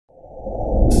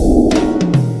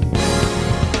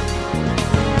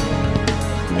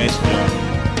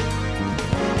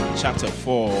chapter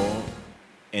 4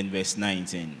 and verse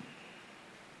 19.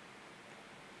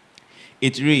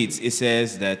 It reads, it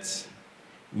says that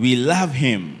we love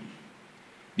him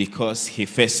because he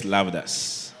first loved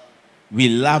us. We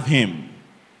love him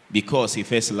because he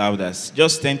first loved us.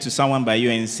 Just turn to someone by you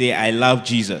and say, I love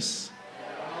Jesus.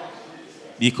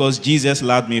 Because Jesus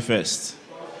loved me first.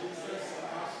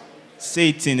 Say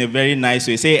it in a very nice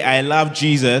way. Say, I love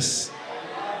Jesus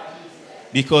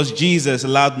because Jesus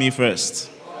loved me first.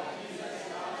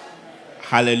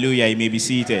 Hallelujah. You may be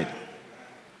seated.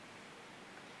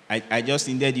 I just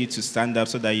needed you to stand up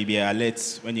so that you'll be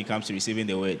alert when it comes to receiving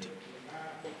the word.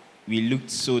 We looked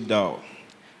so dull.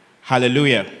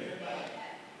 Hallelujah.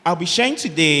 I'll be sharing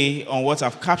today on what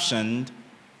I've captioned,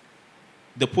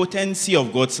 the potency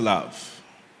of God's love.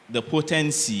 The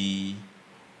potency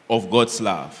of God's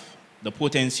love. The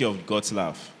potency of God's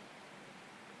love.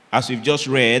 As we've just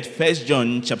read, 1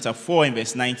 John chapter 4 and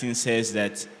verse 19 says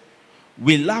that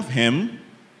we love him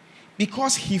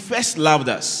because he first loved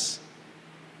us.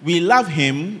 We love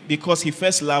him because he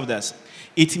first loved us.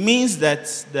 It means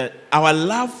that our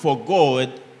love for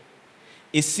God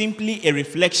is simply a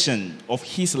reflection of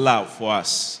his love for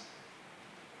us.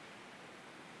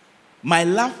 My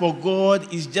love for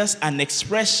God is just an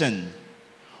expression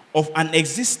of an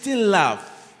existing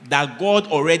love that God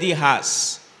already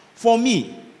has for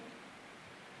me.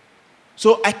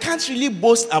 So I can't really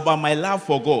boast about my love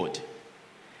for God.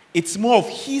 It's more of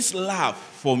his love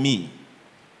for me.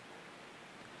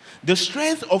 The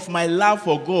strength of my love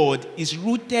for God is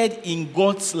rooted in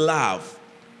God's love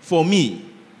for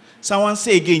me. Someone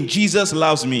say again, Jesus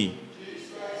loves me.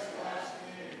 Jesus loves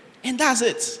me. And that's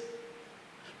it.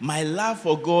 My love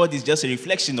for God is just a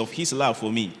reflection of his love for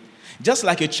me. Just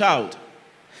like a child.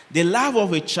 The love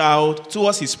of a child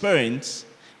towards his parents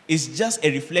is just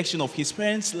a reflection of his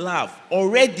parents' love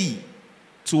already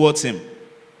towards him.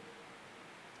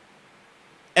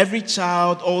 Every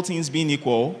child, all things being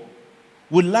equal,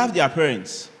 would love their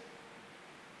parents,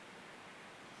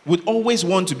 would always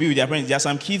want to be with their parents. There are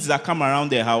some kids that come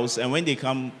around their house, and when they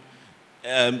come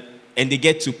and they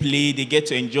get to play, they get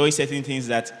to enjoy certain things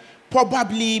that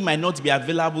probably might not be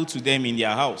available to them in their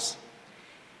house.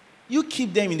 You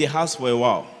keep them in the house for a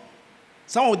while.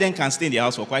 Some of them can stay in the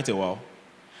house for quite a while.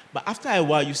 But after a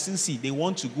while, you still see they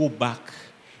want to go back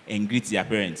and greet their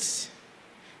parents.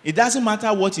 It doesn't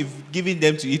matter what you've given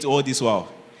them to eat all this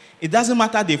while. It doesn't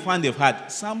matter the fun they've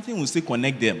had. Something will still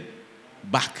connect them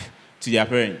back to their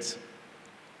parents.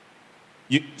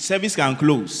 Service can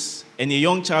close, and a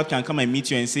young child can come and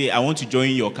meet you and say, I want to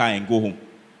join your car and go home.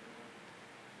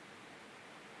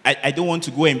 I don't want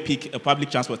to go and pick a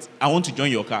public transport. I want to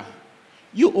join your car.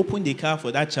 You open the car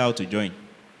for that child to join.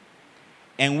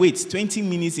 And wait 20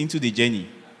 minutes into the journey.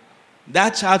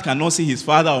 That child cannot see his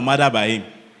father or mother by him.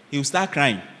 He will start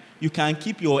crying. You can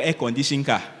keep your air-conditioned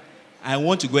car. I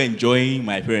want to go and join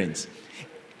my parents.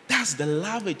 That's the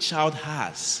love a child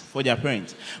has for their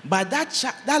parents. But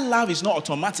that love is not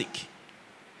automatic.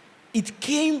 It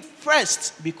came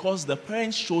first because the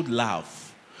parents showed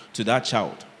love to that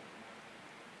child.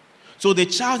 So the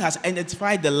child has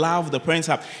identified the love the parents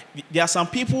have. There are some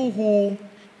people who,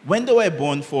 when they were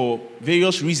born for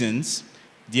various reasons,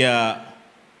 their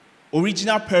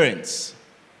original parents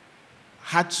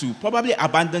had to probably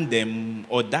abandon them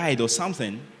or died or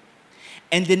something.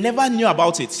 And they never knew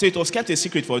about it. So it was kept a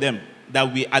secret for them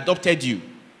that we adopted you.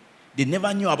 They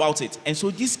never knew about it. And so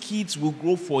these kids will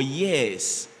grow for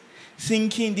years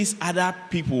thinking these other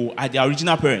people are their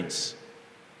original parents.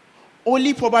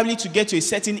 Only probably to get to a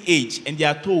certain age and they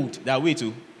are told that, wait,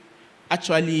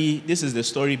 actually, this is the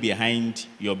story behind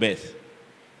your birth.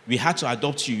 We had to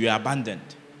adopt you. You were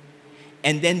abandoned.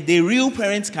 And then the real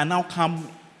parents can now come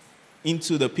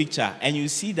into the picture, and you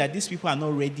see that these people are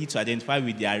not ready to identify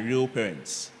with their real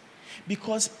parents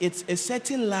because it's a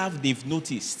certain love they've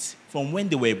noticed from when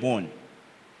they were born.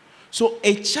 So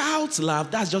a child's love,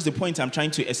 that's just the point I'm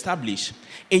trying to establish.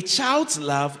 A child's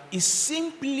love is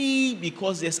simply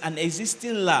because there's an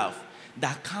existing love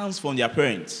that comes from their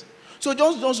parents. So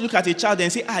don't look at a child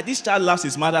and say, this child loves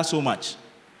his mother so much.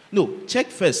 No, check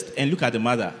first and look at the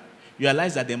mother. You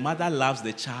realize that the mother loves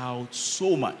the child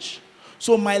so much.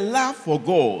 So my love for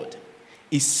God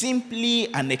is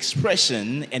simply an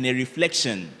expression and a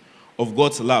reflection of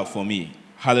God's love for me.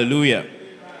 Hallelujah.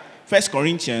 1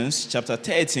 Corinthians chapter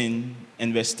 13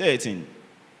 and verse 13.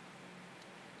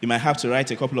 You might have to write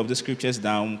a couple of the scriptures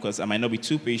down because I might not be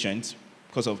too patient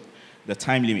because of the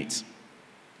time limit.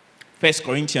 1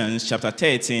 Corinthians chapter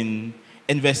 13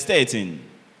 and verse 13.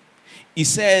 It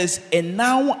says, and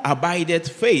now abideth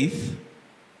faith,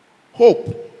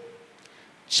 hope,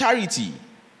 charity,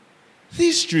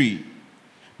 these three,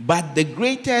 But the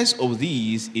greatest of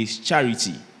these is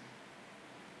charity.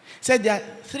 Said there are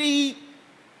three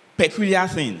peculiar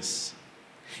things.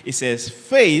 It says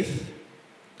faith,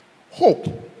 hope,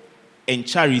 and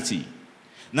charity.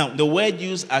 Now, the word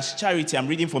used as charity, I'm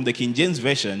reading from the King James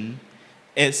Version,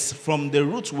 is from the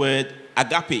root word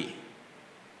agape,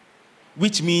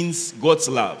 which means God's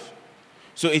love.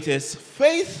 So it is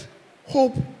faith,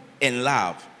 hope, and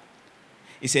love.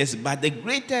 It says, but the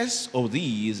greatest of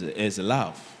these is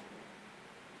love.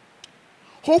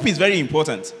 Hope is very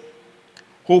important.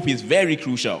 Hope is very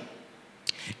crucial.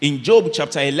 In Job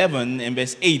chapter 11 and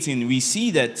verse 18, we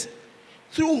see that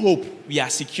through hope we are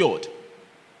secured.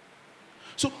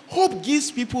 So hope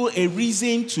gives people a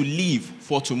reason to live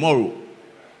for tomorrow.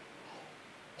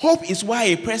 Hope is why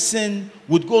a person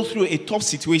would go through a tough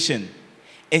situation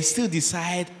and still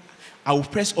decide, I will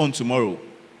press on tomorrow.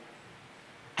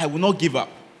 I will not give up.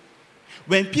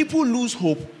 When people lose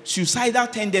hope, suicidal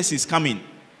tendencies come in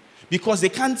because they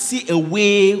can't see a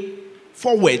way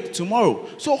forward tomorrow.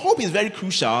 So hope is very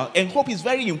crucial and hope is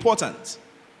very important.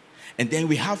 And then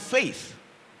we have faith.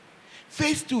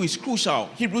 Faith too is crucial.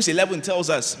 Hebrews 11 tells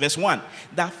us, verse 1,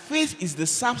 that faith is the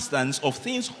substance of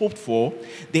things hoped for,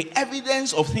 the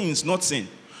evidence of things not seen.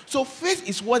 So faith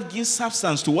is what gives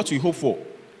substance to what we hope for.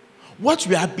 What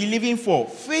we are believing for.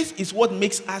 Faith is what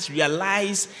makes us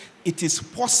realize it is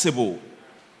possible.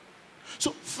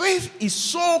 So faith is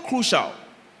so crucial.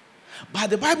 But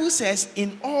the Bible says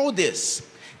in all this,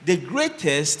 the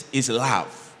greatest is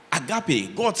love.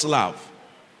 Agape, God's love.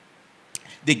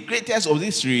 The greatest of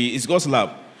these three is God's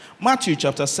love. Matthew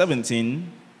chapter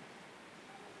 17.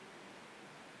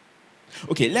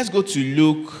 Okay, let's go to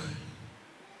Luke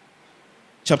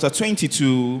chapter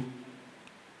 22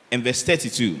 and verse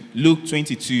 32. Luke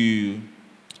 22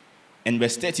 and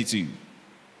verse 32.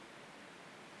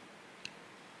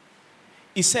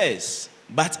 It says,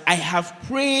 but I have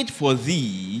prayed for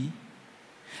thee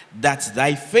that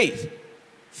thy faith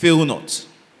fail not.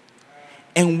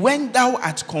 And when thou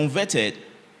art converted,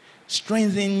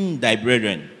 strengthen thy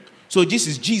brethren. So this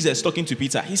is Jesus talking to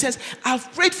Peter. He says,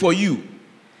 I've prayed for you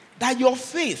that your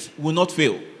faith will not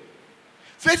fail.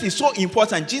 Faith is so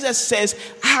important. Jesus says,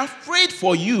 I have prayed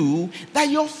for you that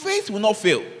your faith will not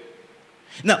fail.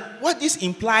 Now, what this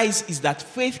implies is that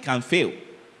faith can fail.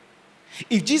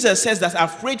 If Jesus says that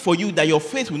I've prayed for you that your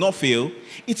faith will not fail,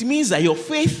 it means that your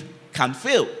faith can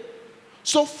fail.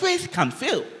 So faith can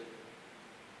fail.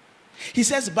 He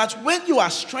says, but when you are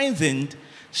strengthened,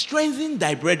 strengthen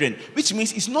thy brethren, which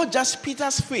means it's not just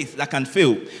Peter's faith that can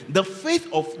fail. The faith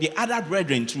of the other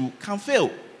brethren too can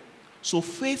fail. So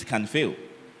faith can fail.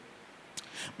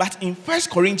 But in 1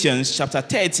 Corinthians chapter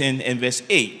 13 and verse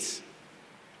 8,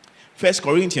 1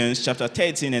 Corinthians chapter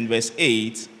 13 and verse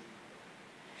 8,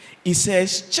 it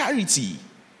says, charity,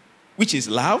 which is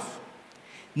love,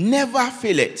 never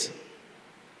faileth.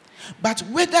 But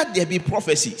whether there be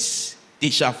prophecies, they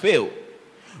shall fail.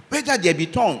 Whether there be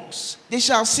tongues, they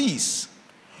shall cease.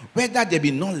 Whether there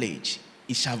be knowledge,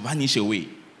 it shall vanish away.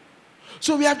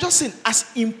 So we have just seen,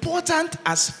 as important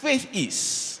as faith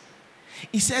is,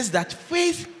 it says that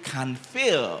faith can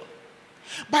fail.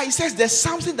 But it says there's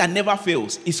something that never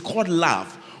fails. It's called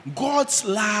love. God's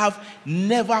love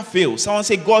never fails. Someone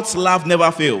say, God's love never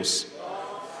fails.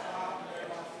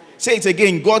 Say it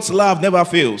again, God's love never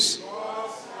fails.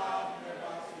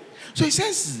 So it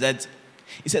says that,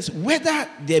 it says, whether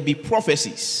there be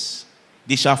prophecies,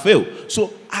 they shall fail.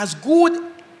 So as good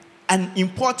and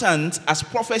important as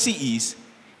prophecy is,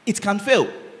 it can fail.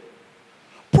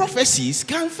 Prophecies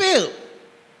can fail.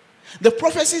 The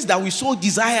prophecies that we so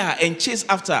desire and chase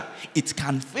after, it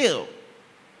can fail.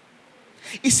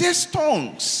 It says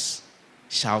tongues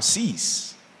shall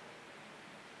cease.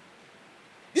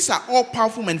 These are all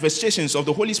powerful manifestations of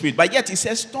the Holy Spirit, but yet it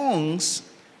says tongues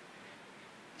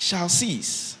shall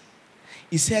cease.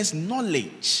 It says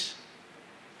knowledge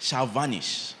shall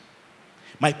vanish.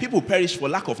 My people perish for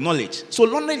lack of knowledge. So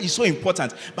knowledge is so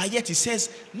important, but yet it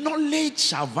says knowledge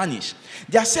shall vanish.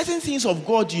 There are certain things of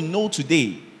God you know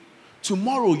today.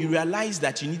 Tomorrow you realize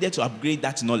that you needed to upgrade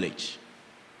that knowledge.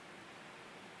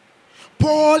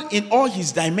 Paul, in all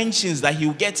his dimensions that he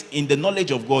will get in the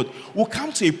knowledge of God, will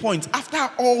come to a point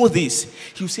after all this,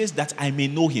 he says that I may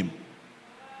know him.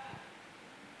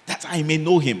 That I may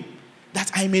know him.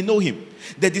 That I may know him.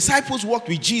 The disciples walked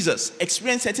with Jesus,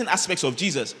 experienced certain aspects of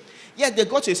Jesus. Yet they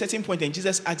got to a certain point and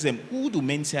Jesus asked them, who do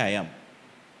men say I am?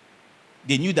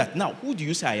 They knew that. Now, who do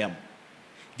you say I am?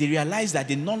 They realized that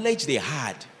the knowledge they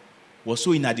had was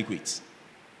so inadequate.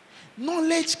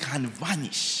 Knowledge can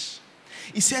vanish.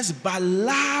 It says, but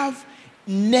love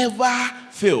never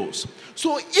fails.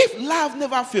 So if love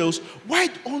never fails, why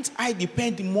don't I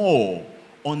depend more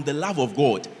on the love of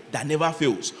God that never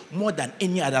fails, more than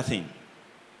any other thing?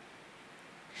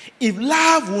 If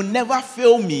love will never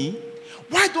fail me,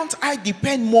 why don't I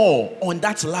depend more on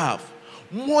that love,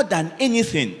 more than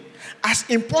anything? As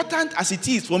important as it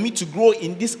is for me to grow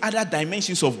in these other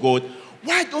dimensions of God,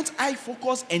 why don't I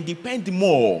focus and depend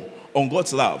more on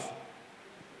God's love?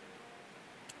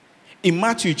 In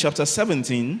Matthew chapter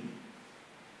 17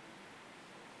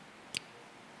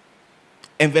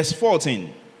 and verse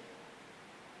 14,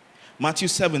 Matthew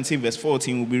 17 verse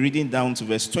 14, we'll be reading down to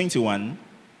verse 21.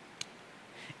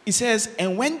 It says,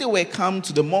 "And when they were come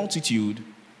to the multitude,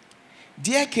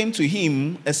 there came to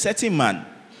him a certain man,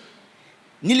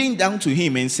 kneeling down to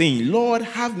him and saying, Lord,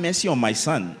 have mercy on my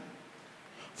son,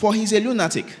 for he is a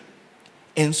lunatic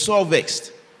and sore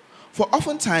vexed. For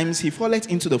oftentimes he falleth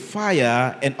into the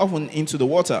fire and often into the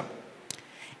water.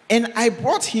 And I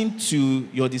brought him to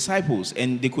your disciples,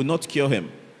 and they could not cure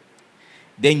him.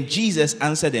 Then Jesus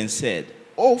answered and said,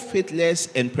 O faithless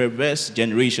and perverse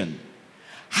generation,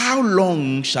 how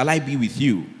long shall I be with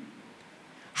you?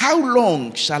 How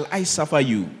long shall I suffer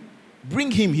you?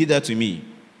 Bring him hither to me.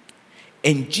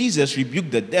 And Jesus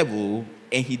rebuked the devil,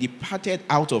 and he departed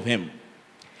out of him.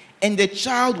 And the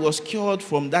child was cured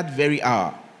from that very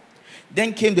hour.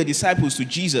 Then came the disciples to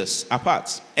Jesus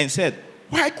apart, and said,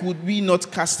 Why could we not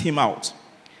cast him out?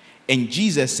 And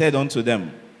Jesus said unto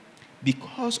them,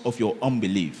 Because of your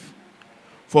unbelief.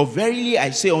 For verily I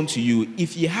say unto you,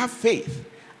 if ye have faith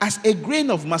as a grain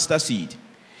of mustard seed,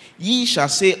 ye shall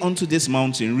say unto this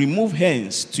mountain, Remove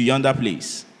hence to yonder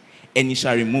place, and it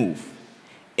shall remove,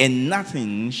 and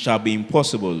nothing shall be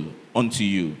impossible unto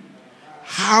you.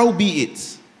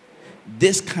 Howbeit,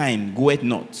 this kind goeth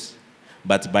not,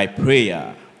 but by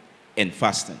prayer and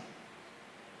fasting."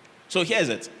 So here's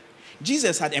it.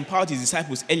 Jesus had empowered his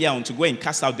disciples earlier on to go and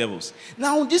cast out devils.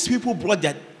 Now these people brought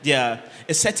a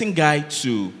certain guy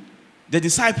to the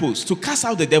disciples to cast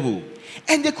out the devil,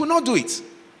 and they could not do it.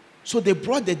 So they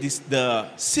brought the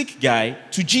sick guy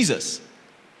to Jesus.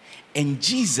 And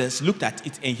Jesus looked at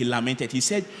it and he lamented. He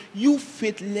said, You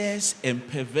faithless and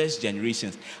perverse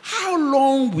generations, how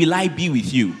long will I be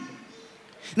with you?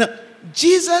 Now,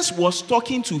 Jesus was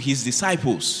talking to his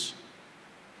disciples.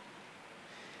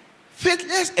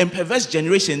 Faithless and perverse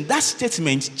generation, that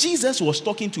statement, Jesus was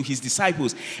talking to his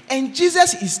disciples. And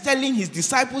Jesus is telling his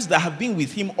disciples that have been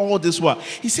with him all this while.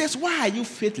 He says, why are you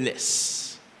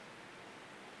faithless?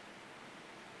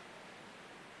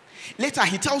 Later,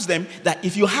 he tells them that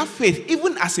if you have faith,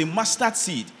 even as a mustard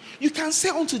seed, you can say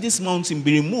unto this mountain,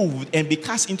 be removed and be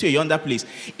cast into yonder place.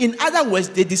 In other words,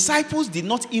 the disciples did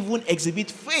not even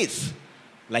exhibit faith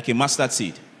like a mustard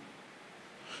seed.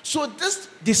 So these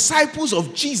disciples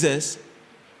of Jesus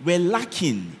were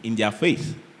lacking in their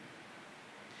faith.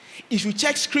 If you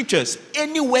check scriptures,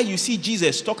 anywhere you see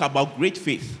Jesus talk about great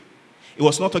faith, it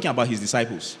was not talking about his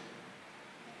disciples.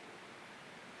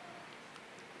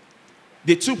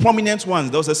 The two prominent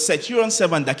ones, there was a centurion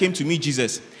servant that came to meet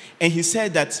Jesus, and he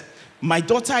said that my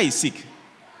daughter is sick,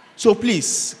 so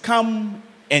please come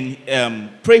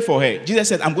and pray for her. Jesus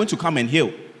said, I'm going to come and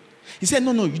heal. He said,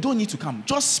 no, you don't need to come.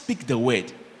 Just speak the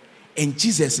word. And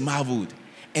Jesus marveled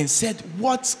and said,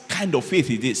 what kind of faith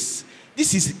is this?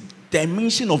 This is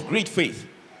dimension of great faith.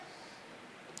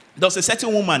 There was a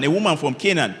certain woman, a woman from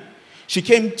Canaan. She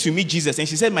came to meet Jesus and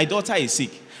she said, my daughter is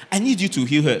sick. I need you to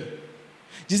heal her.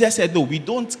 Jesus said, no, we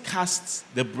don't cast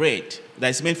the bread that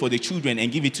is meant for the children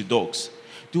and give it to dogs.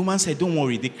 The woman said, don't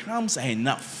worry, the crumbs are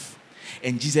enough.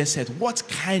 And Jesus said, what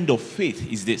kind of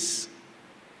faith is this?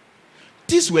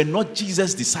 These were not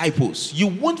Jesus' disciples. You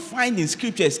won't find in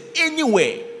scriptures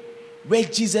anywhere where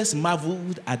Jesus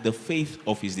marveled at the faith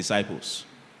of his disciples.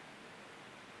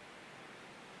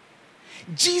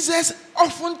 Jesus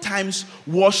oftentimes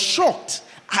was shocked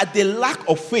at the lack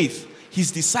of faith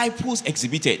his disciples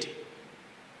exhibited.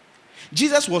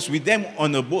 Jesus was with them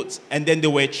on a boat, and then they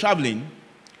were traveling,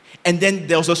 and then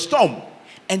there was a storm,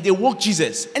 and they woke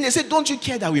Jesus, and they said, don't you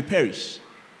care that we perish?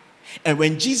 And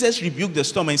when Jesus rebuked the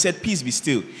storm and said, peace be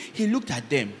still, he looked at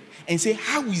them and said,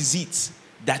 how is it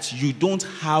that you don't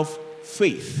have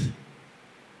faith?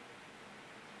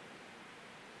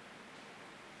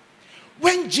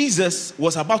 When Jesus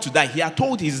was about to die, he had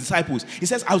told his disciples, he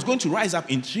says, I was going to rise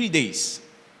up in 3 days.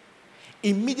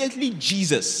 Immediately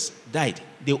Jesus died.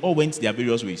 They all went their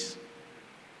various ways.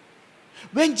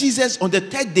 When Jesus, on the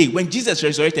third day, when Jesus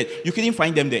resurrected, you couldn't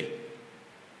find them there.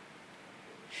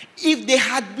 If they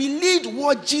had believed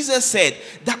what Jesus said,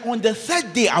 that on the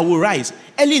third day I will rise,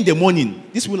 early in the morning,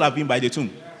 this will have been by the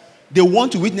tomb. They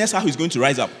want to witness how he's going to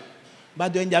rise up.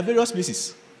 But they're in their various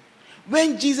places.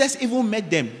 When Jesus even met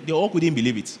them, they all couldn't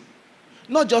believe it.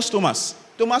 Not just Thomas.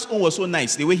 Thomas' own was so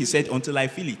nice, the way he said, until I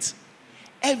feel it.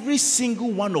 Every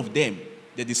single one of them,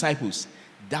 the disciples,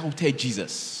 doubted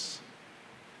Jesus.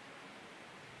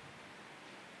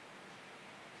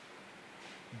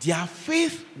 Their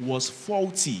faith was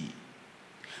faulty,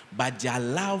 but their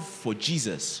love for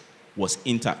Jesus was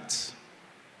intact.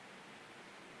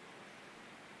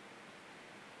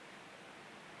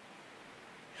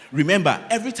 Remember,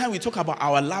 every time we talk about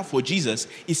our love for Jesus,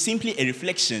 it's simply a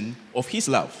reflection of his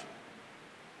love.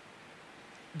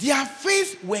 Their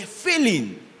faith were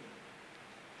failing,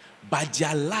 but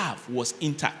their love was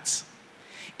intact.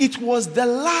 It was the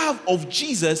love of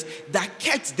Jesus that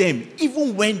kept them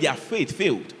even when their faith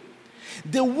failed.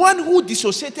 The one who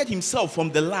dissociated himself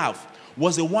from the love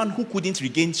was the one who couldn't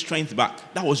regain strength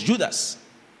back. That was Judas.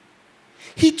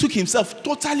 He took himself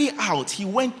totally out. He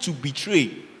went to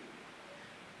betray.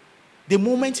 The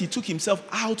moment he took himself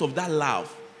out of that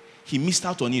love, he missed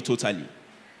out on it totally.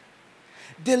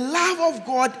 The love of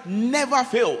God never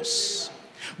fails.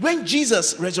 When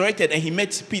Jesus resurrected and he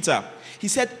met Peter, he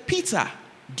said, Peter,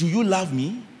 do you love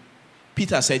me?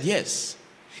 Peter said, yes.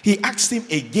 He asked him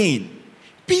again,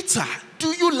 Peter, do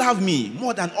you love me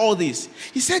more than all this?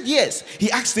 He said, yes.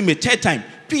 He asked him a third time,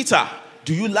 Peter,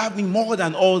 do you love me more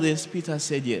than all this? Peter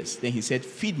said, yes. Then he said,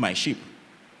 feed my sheep.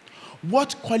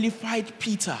 What qualified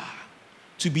Peter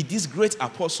to be this great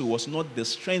apostle was not the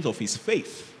strength of his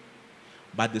faith,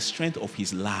 but the strength of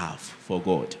his love for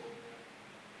God.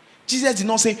 Jesus did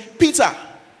not say, Peter,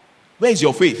 where is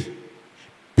your faith?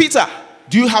 Peter,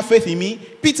 do you have faith in me?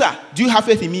 Peter, do you have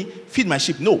faith in me? Feed my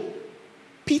sheep. No.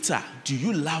 Peter, do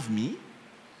you love me?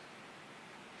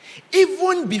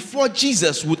 Even before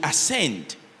Jesus would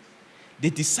ascend, the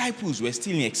disciples were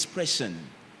still in expression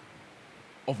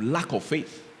of lack of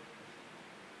faith.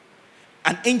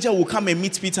 An angel will come and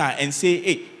meet Peter and say,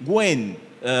 hey, go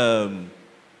and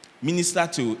minister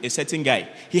to a certain guy.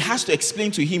 He has to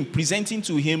explain to him, presenting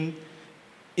to him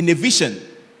in a vision,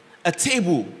 a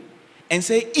table, and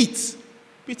say, eat.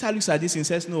 Peter looks at this and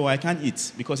says, no, I can't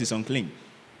eat because it's unclean.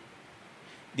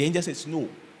 The angel says, no,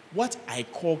 what I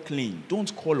call clean,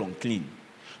 don't call unclean.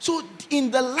 So in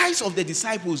the lives of the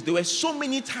disciples, there were so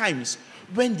many times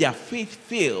when their faith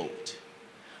failed,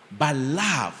 but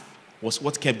love was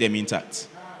what kept them intact.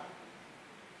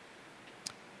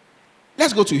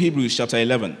 Let's go to Hebrews chapter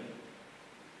 11.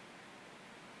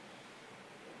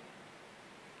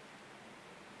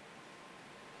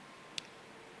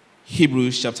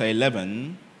 Hebrews chapter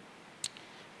 11,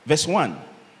 verse 1.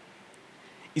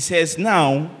 It says,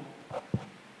 now,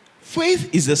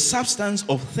 faith is the substance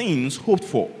of things hoped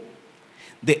for,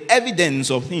 the evidence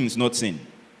of things not seen.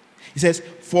 It says,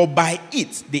 for by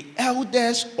it the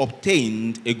elders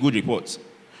obtained a good report.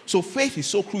 So faith is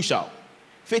so crucial.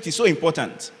 Faith is so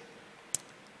important.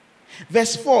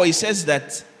 Verse 4, it says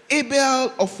that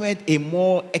Abel offered a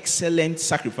more excellent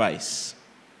sacrifice.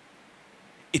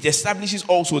 It establishes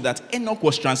also that Enoch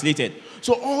was translated.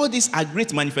 So all these are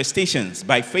great manifestations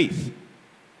by faith.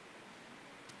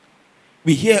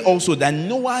 We hear also that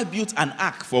Noah built an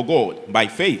ark for God by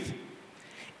faith.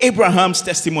 Abraham's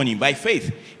testimony by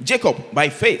faith. Jacob by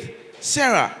faith.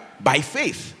 Sarah by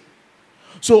faith.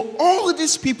 So all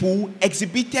these people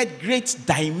exhibited great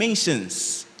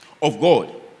dimensions of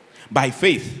God by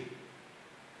faith.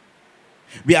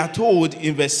 We are told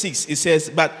in verse 6, it says,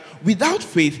 but without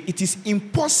faith it is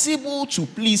impossible to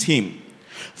please him.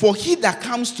 For he that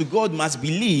comes to God must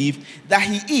believe that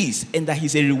he is, and that he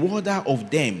is a rewarder of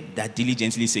them that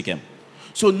diligently seek him.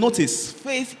 So notice,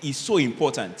 faith is so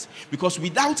important, because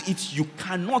without it you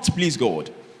cannot please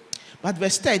God. But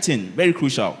verse 13, very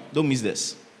crucial, don't miss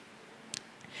this.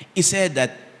 It said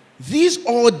that these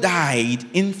all died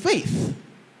in faith.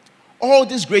 All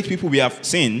these great people we have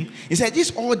seen, it said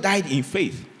these all died in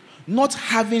faith, not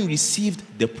having received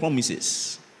the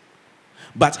promises,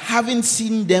 but having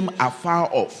seen them afar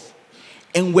off,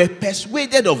 and were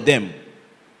persuaded of them,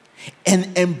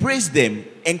 and embraced them,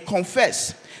 and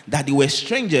confessed that they were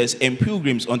strangers and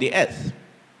pilgrims on the earth.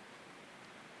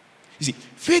 You see,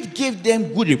 faith gave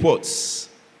them good reports,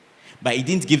 but it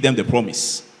didn't give them the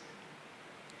promise.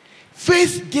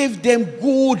 Faith gave them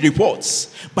good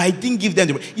reports, but it didn't give them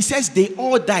the promise. It says they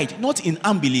all died, not in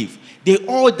unbelief. They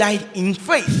all died in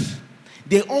faith.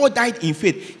 They all died in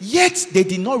faith, yet they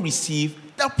did not receive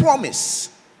the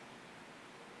promise.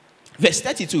 Verse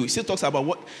 32, it still talks about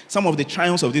what some of the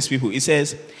triumphs of these people. It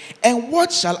says, and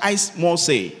what shall I more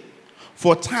say?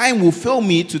 For time will fail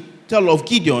me to tell of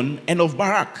Gideon, and of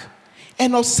Barak,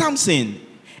 and of Samson,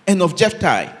 and of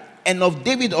Jephthah, and of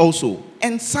David also,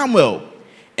 and Samuel,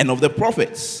 and of the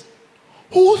prophets,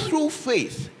 who through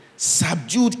faith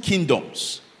subdued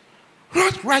kingdoms,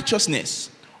 wrought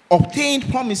righteousness, obtained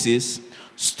promises,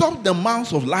 stopped the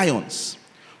mouths of lions,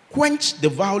 quenched the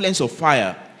violence of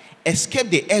fire, escaped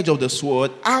the edge of the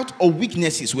sword, out of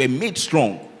weaknesses were made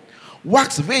strong,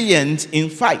 waxed valiant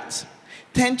in fight,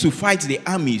 turned to fight the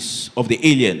armies of the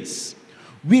aliens.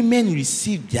 Women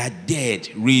received their dead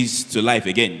raised to life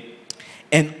again,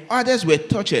 and others were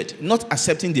tortured, not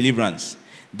accepting deliverance,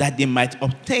 that they might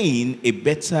obtain a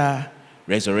better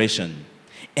resurrection.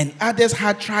 And others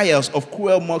had trials of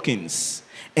cruel mockings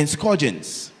and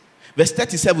scourgings. Verse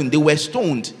 37, they were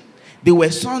stoned, they were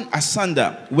sawn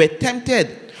asunder, were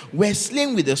tempted, were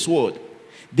slain with the sword.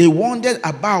 They wandered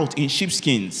about in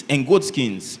sheepskins and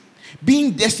goatskins,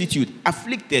 being destitute,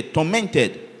 afflicted,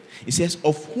 tormented. It says,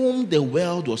 of whom the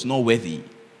world was not worthy.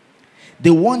 They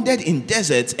wandered in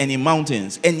deserts and in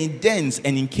mountains, and in dens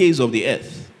and in caves of the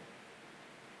earth.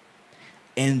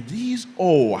 And these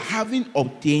all, having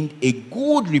obtained a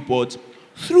good report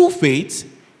through faith,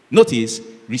 notice,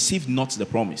 received not the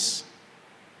promise.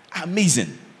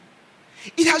 Amazing.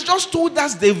 It has just told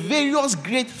us the various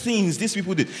great things these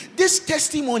people did. These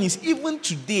testimonies, even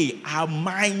today, are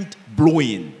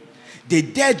mind-blowing. The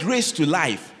dead raised to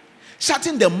life,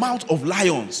 shutting the mouth of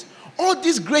lions. All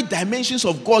these great dimensions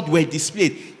of God were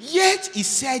displayed. Yet, he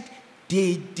said,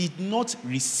 they did not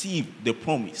receive the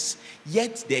promise.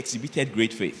 Yet, they exhibited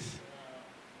great faith.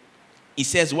 He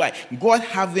says, why? God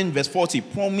having, verse 40,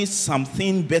 promised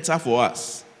something better for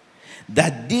us,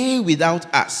 that they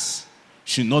without us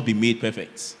should not be made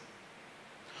perfect.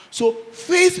 So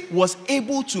faith was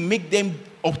able to make them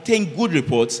obtain good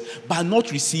reports but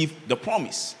not receive the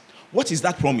promise. What is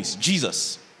that promise?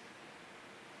 Jesus.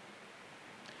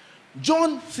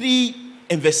 John 3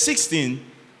 and verse 16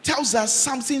 tells us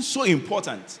something so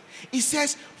important. It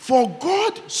says, for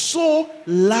God so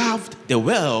loved the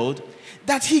world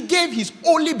that he gave his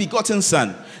only begotten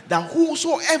son, that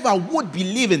whosoever would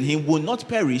believe in him will not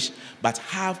perish but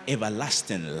have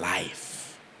everlasting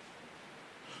life.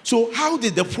 So how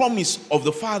did the promise of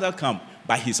the Father come?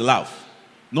 By his love.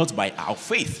 Not by our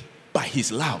faith, by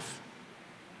his love.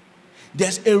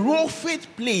 There's a role faith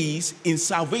plays in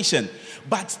salvation,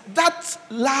 but that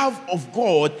love of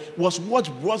God was what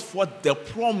brought forth the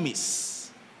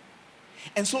promise.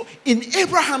 And so in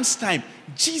Abraham's time,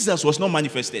 Jesus was not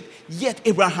manifested, yet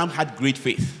Abraham had great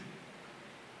faith.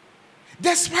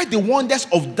 Despite the wonders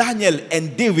of Daniel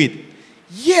and David,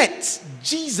 yet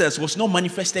Jesus was not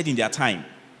manifested in their time.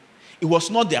 It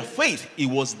was not their faith, it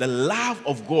was the love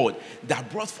of God that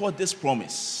brought forth this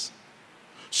promise.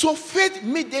 So faith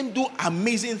made them do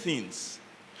amazing things.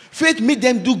 Faith made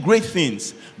them do great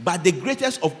things, but the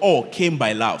greatest of all came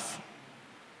by love.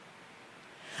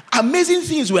 Amazing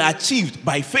things were achieved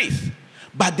by faith,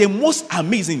 but the most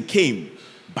amazing came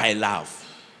by love.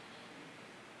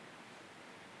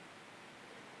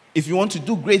 If you want to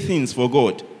do great things for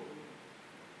God,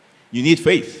 you need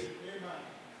faith.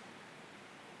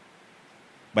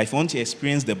 But if you want to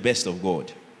experience the best of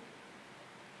God,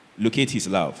 locate his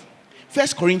love. 1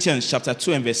 Corinthians chapter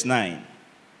 2 and verse 9.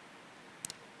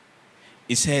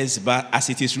 It says, but as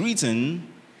it is written,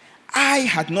 eye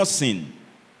had not seen,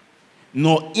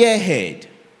 nor ear heard,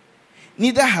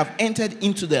 neither have entered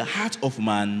into the heart of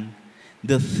man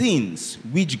the things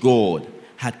which God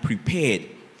had prepared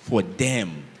for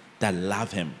them that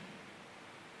love him.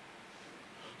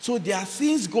 So there are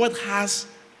things God has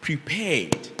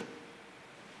prepared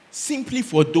simply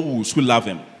for those who love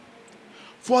him.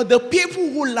 For the people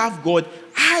who love God,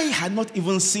 eye had not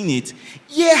even seen it,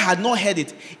 ear had not heard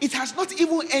it. It has not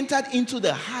even entered into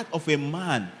the heart of a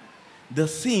man the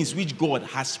things which God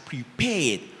has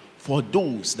prepared for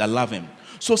those that love him.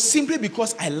 So simply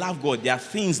because I love God, there are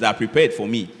things that are prepared for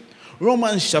me.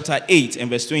 Romans chapter 8 and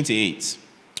verse 28.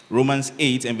 Romans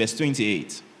 8 and verse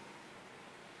 28.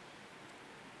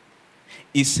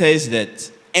 It says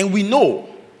that, and we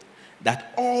know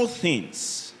that all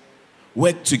things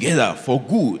work together for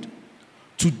good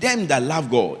to them that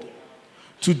love God,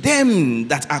 to them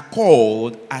that are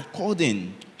called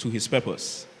according to his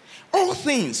purpose. All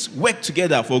things work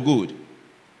together for good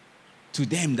to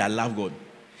them that love God.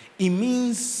 It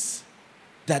means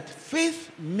that faith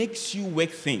makes you work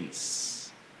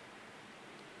things,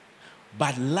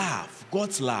 but love,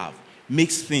 God's love,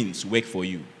 makes things work for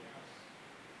you.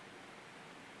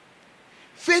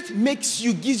 Faith makes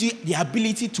you, gives you the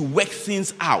ability to work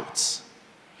things out.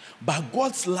 But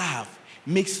God's love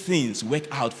makes things work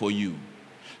out for you.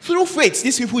 Through faith,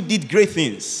 these people did great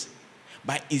things.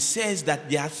 But it says that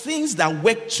there are things that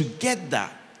work together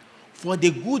for the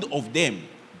good of them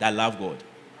that love God.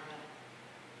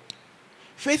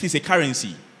 Faith is a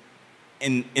currency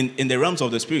in the realms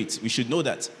of the spirit. We should know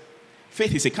that.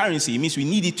 Faith is a currency. It means we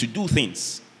need it to do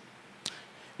things.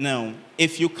 Now,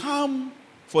 if you come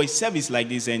for a service like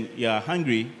this and you're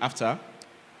hungry after,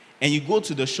 and you go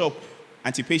to the shop,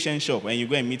 anti-patient shop, and you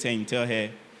go and meet her and tell her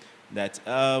that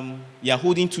you're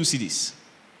holding 2 cedis.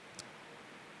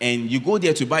 And you go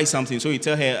there to buy something, so you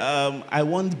tell her, I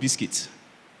want biscuit.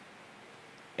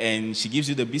 And she gives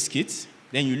you the biscuit.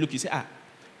 Then you look, you say,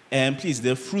 please,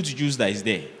 the fruit juice that is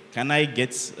there, can I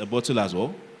get a bottle as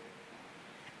well?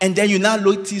 And then you now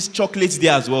notice chocolates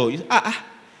there as well.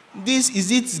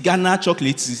 Is it Ghana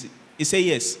chocolates? You say,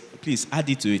 yes, please add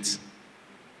it to it.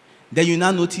 Then you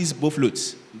now notice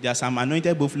buffaloes. There are some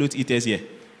anointed buffalo eaters here.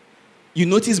 You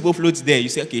notice buffaloes there. You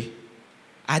say, okay,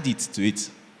 add it to it.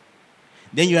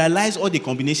 Then you realize all the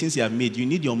combinations you have made. You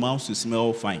need your mouth to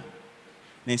smell fine.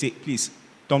 Then you say, please,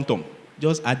 Tom,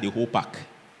 just add the whole pack.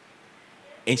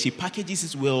 And she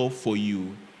packages it well for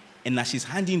you. And as she's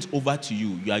handing it over to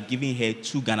you, you are giving her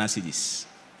 2 Ghana cedis.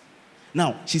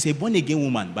 Now, she's a born-again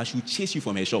woman, but she'll chase you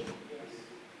from her shop.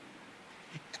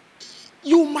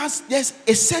 There's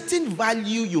a certain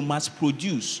value you must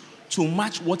produce to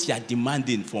match what you are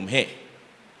demanding from her.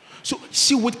 So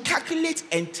she would calculate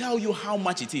and tell you how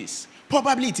much it is.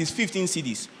 Probably it is 15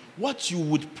 cedis. What you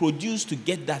would produce to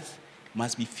get that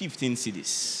must be 15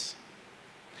 cedis.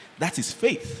 That is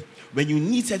faith. When you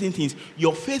need certain things,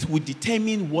 your faith will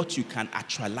determine what you can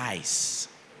actualize.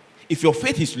 If your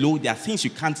faith is low, there are things you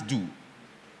can't do.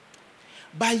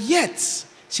 But yet,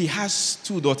 she has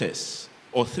 2 daughters,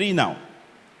 or 3 now.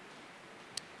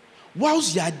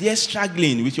 Whilst you are there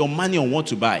struggling with your money on what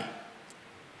to buy,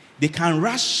 they can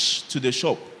rush to the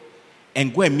shop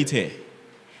and go and meet her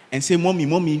and say, Mommy,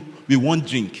 we want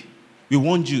drink. We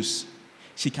want juice.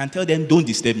 She can tell them, don't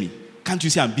disturb me. Can't you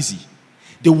see I'm busy?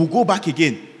 They will go back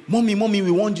again. Mommy,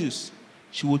 we want juice.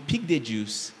 She will pick the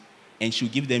juice and she'll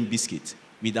give them biscuit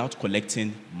without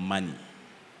collecting money.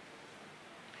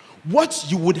 What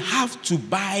you would have to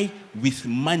buy with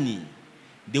money,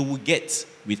 they will get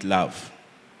with love.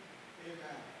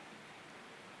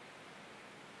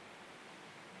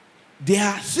 There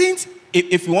are things,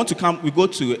 if you want to come, we go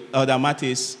to Elder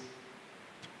Mate's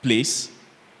place,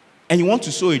 and you want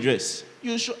to sew a dress.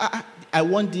 You show, I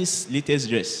want this latest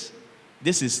dress.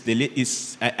 This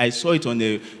is I saw it on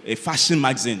a fashion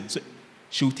magazine. So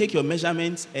she'll take your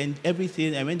measurements and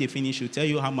everything, and when they finish, she'll tell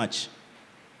you how much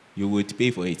you would pay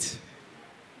for it.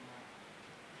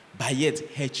 But yet,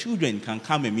 her children can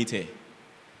come and meet her.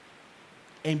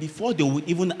 And before they will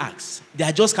even ask, they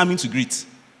are just coming to greet.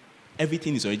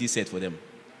 Everything is already set for them.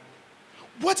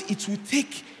 What it will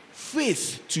take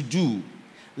faith to do,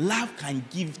 love can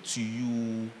give to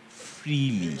you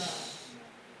freely.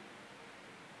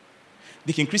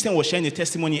 Deacon Christian was sharing a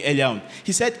testimony earlier on.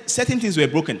 He said certain things were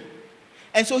broken.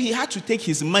 And so he had to take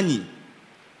his money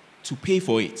to pay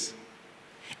for it.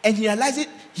 And he realized it,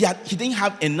 he didn't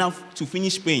have enough to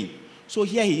finish paying. So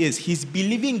here he is. He's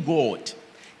believing God.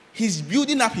 He's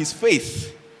building up his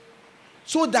faith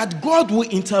so that God will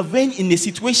intervene in a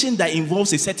situation that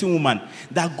involves a certain woman,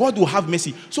 that God will have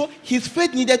mercy. So his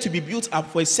faith needed to be built up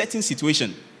for a certain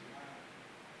situation.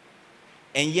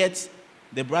 And yet,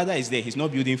 the brother is there. He's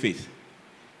not building faith.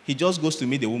 He just goes to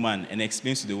meet the woman and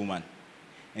explains to the woman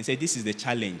and says, this is the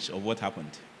challenge of what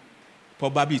happened.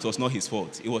 Probably it was not his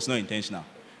fault. It was not intentional.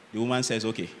 The woman says,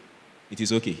 okay, it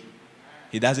is okay.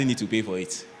 He doesn't need to pay for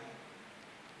it.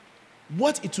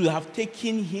 What it would have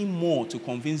taken him more to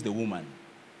convince the woman,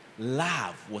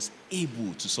 love was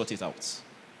able to sort it out.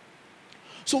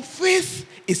 So faith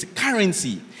is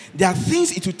currency. There are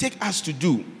things it will take us to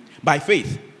do by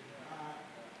faith.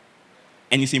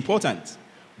 And it's important.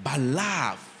 But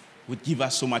love would give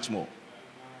us so much more.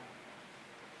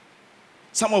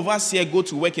 Some of us here go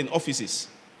to work in offices.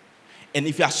 And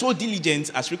if you are so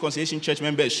diligent as Reconciliation Church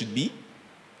members should be,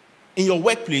 in your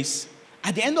workplace,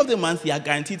 at the end of the month, you are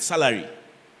guaranteed salary.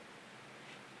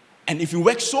 And if you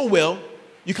work so well,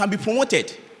 you can be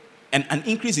promoted. And an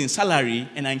increase in salary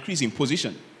and an increase in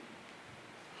position.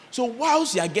 So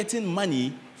whilst you are getting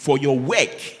money for your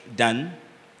work done,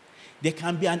 there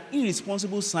can be an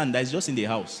irresponsible son that is just in the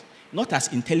house, not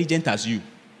as intelligent as you.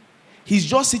 He's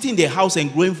just sitting in the house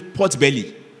and growing pot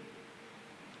belly.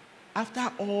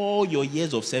 After all your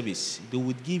years of service, they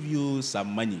would give you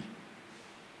some money.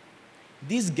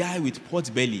 This guy with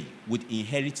pot belly would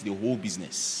inherit the whole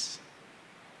business.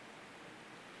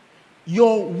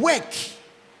 Your work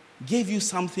gave you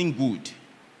something good,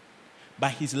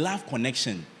 but his love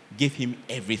connection gave him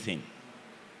everything.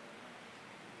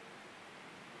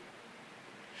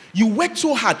 You worked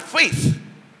so hard, faith.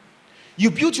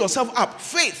 You built yourself up,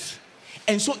 faith.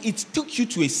 And so it took you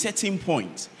to a certain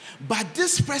point. But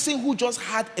this person who just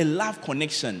had a love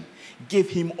connection gave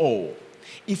him all.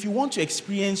 If you want to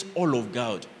experience all of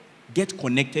God, get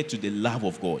connected to the love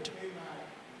of God.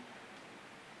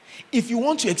 If you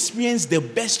want to experience the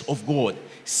best of God,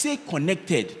 stay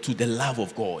connected to the love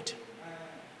of God.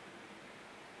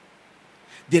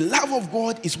 The love of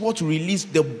God is what will release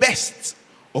the best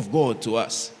of God to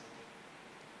us.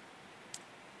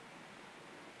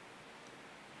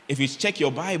 If you check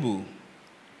your Bible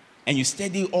and you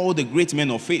study all the great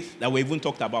men of faith that we even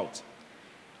talked about,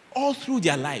 all through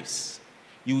their lives,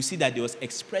 you will see that there was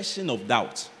expression of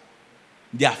doubt.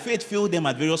 Their faith failed them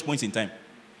at various points in time.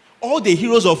 All the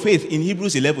heroes of faith in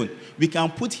Hebrews 11, we can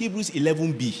put Hebrews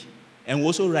 11b and we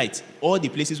also write all the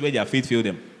places where their faith failed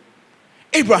them.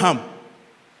 Abraham,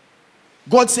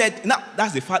 God said, now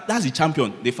that's the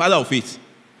champion, the father of faith,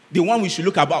 the one we should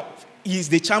look about. He's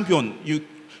the champion.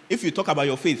 If you talk about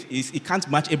your faith, it can't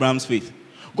match Abraham's faith.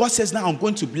 God says, now I'm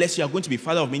going to bless you. I'm going to be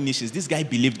father of many nations. This guy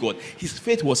believed God. His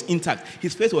faith was intact.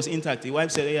 The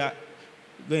wife said, yeah,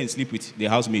 go and sleep with the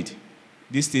housemaid.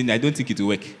 This thing, I don't think it will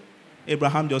work.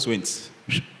 Abraham just went.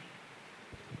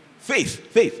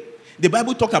 Faith. The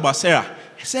Bible talked about Sarah.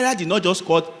 Sarah did not just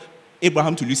cause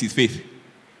Abraham to lose his faith.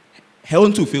 Her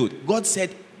own too failed. God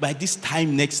said, by this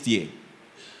time next year,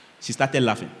 she started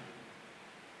laughing.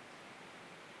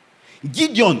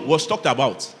 Gideon was talked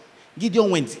about.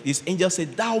 Gideon went. His angel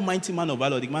said, thou mighty man of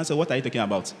valor. The man said, what are you talking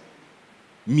about?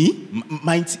 Me?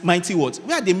 Mighty what?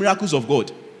 Where are the miracles of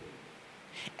God?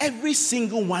 Every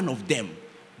single one of them,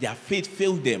 their faith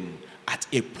failed them at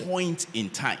a point in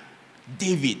time.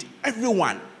 David,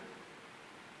 everyone.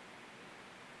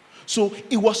 So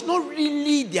it was not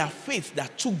really their faith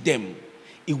that took them.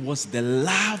 It was the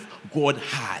love God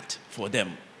had for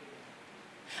them.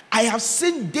 I have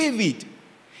seen David,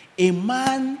 a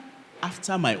man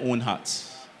after my own heart.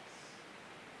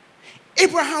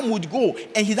 Abraham would go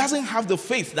and he doesn't have the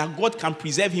faith that God can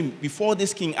preserve him before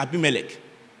this king Abimelech.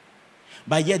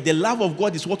 But yet the love of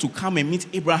God is what will come and meet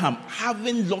Abraham,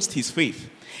 having lost his faith,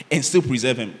 and still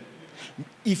preserve him.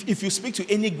 If you speak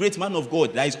to any great man of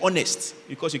God that is honest,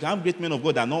 because you can have great men of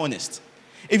God that are not honest.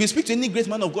 If you speak to any great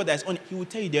man of God that is honest, he will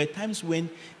tell you there are times when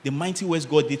the mighty works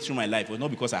God did through my life was not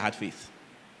because I had faith.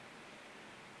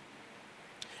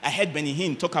 I heard Benny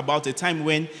Hinn talk about a time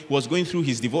when he was going through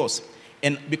his divorce.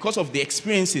 And because of the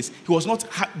experiences, he was not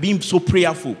being so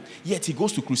prayerful. Yet he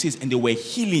goes to crusades and there were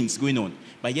healings going on.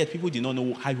 But yet people did not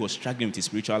know how he was struggling with his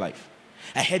spiritual life.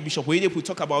 I heard Bishop Oyedepo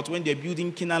talk about when they're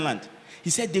building Canaan land. He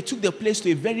said they took the place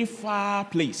to a very far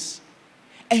place.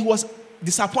 And he was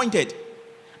disappointed.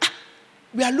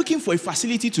 We are looking for a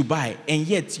facility to buy, and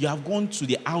yet you have gone to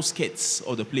the outskirts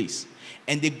of the place.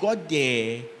 And they got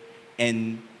there,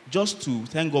 and just to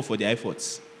thank God for their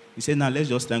efforts, he said, now let's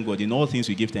just thank God. In all things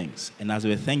we give thanks. And as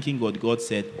we're thanking God, God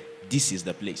said, this is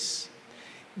the place.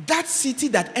 That city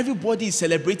that everybody is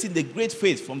celebrating the great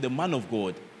faith from the man of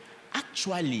God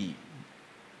actually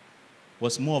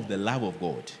was more of the love of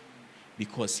God,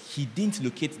 because he didn't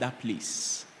locate that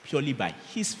place purely by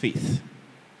his faith.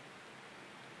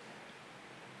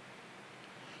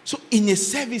 So in a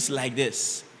service like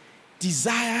this,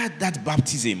 desire that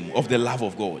baptism of the love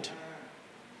of God.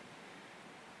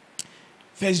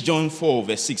 1 John 4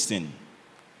 verse 16,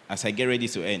 as I get ready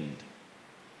to end.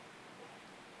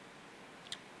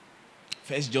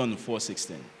 1 John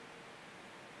 4:16.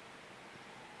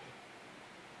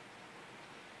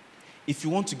 If you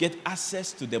want to get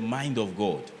access to the mind of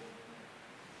God,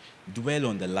 dwell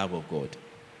on the love of God.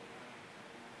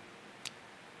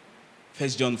 1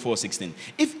 John 4:16.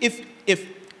 If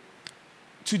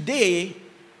today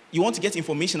you want to get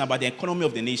information about the economy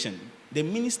of the nation, the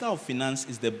Minister of Finance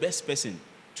is the best person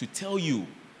to tell you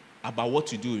about what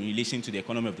to do in relation to the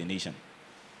economy of the nation.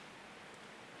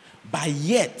 But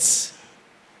yet,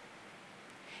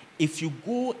 if you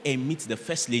go and meet the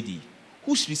First Lady,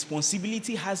 whose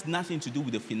responsibility has nothing to do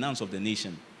with the finance of the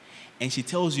nation, and she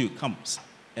tells you, come,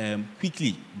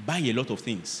 quickly buy a lot of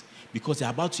things because they're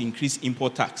about to increase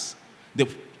import tax. The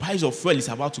price of fuel is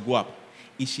about to go up.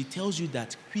 If she tells you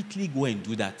that, quickly go and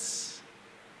do that.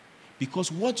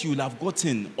 Because what you will have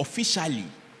gotten officially,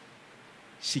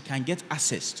 she can get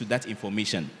access to that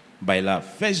information by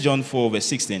love. 1 John 4 verse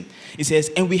 16. It says,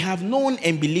 and we have known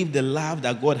and believed the love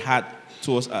that God had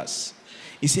towards us.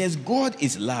 It says, God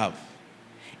is love.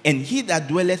 And he that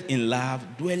dwelleth in love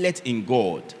dwelleth in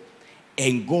God,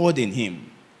 and God in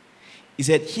him. He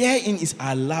said, herein is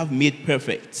our love made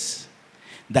perfect,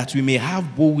 that we may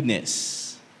have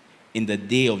boldness in the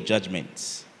day of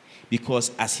judgment,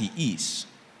 because as he is,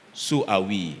 so are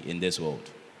we in this world.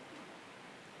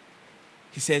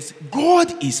 He says,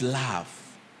 God is love.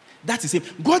 That is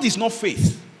it. God is not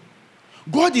faith.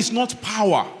 God is not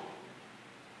power.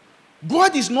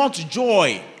 God is not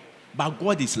joy, but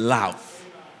God is love.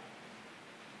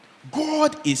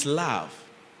 God is love.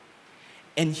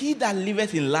 And he that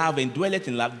liveth in love and dwelleth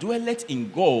in love, dwelleth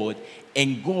in God,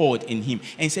 and God in him.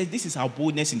 And he says, this is our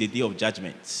boldness in the day of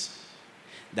judgment.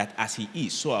 That as he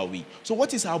is, so are we. So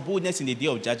what is our boldness in the day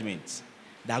of judgment?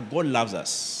 That God loves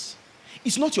us.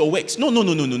 It's not your works. No.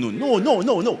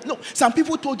 Some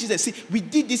people told Jesus, see, we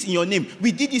did this in your name.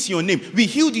 We did this in your name. We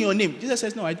healed in your name. Jesus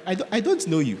says, no, I don't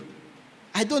know you.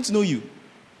 I don't know you.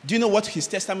 Do you know what his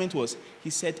testament was? He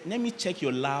said, let me check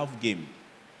your love game.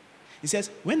 He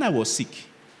says, when I was sick,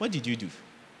 what did you do?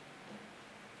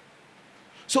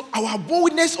 So our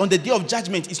boldness on the day of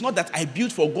judgment is not that I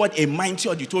built for God a mighty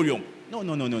auditorium. No.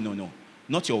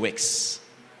 Not your works.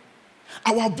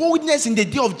 Our boldness in the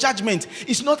day of judgment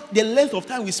is not the length of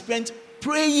time we spent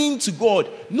praying to God.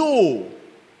 No.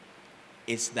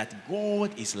 It's that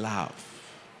God is love.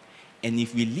 And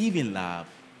if we live in love,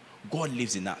 God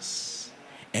lives in us.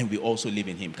 And we also live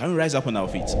in him. Can we rise up on our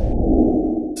feet?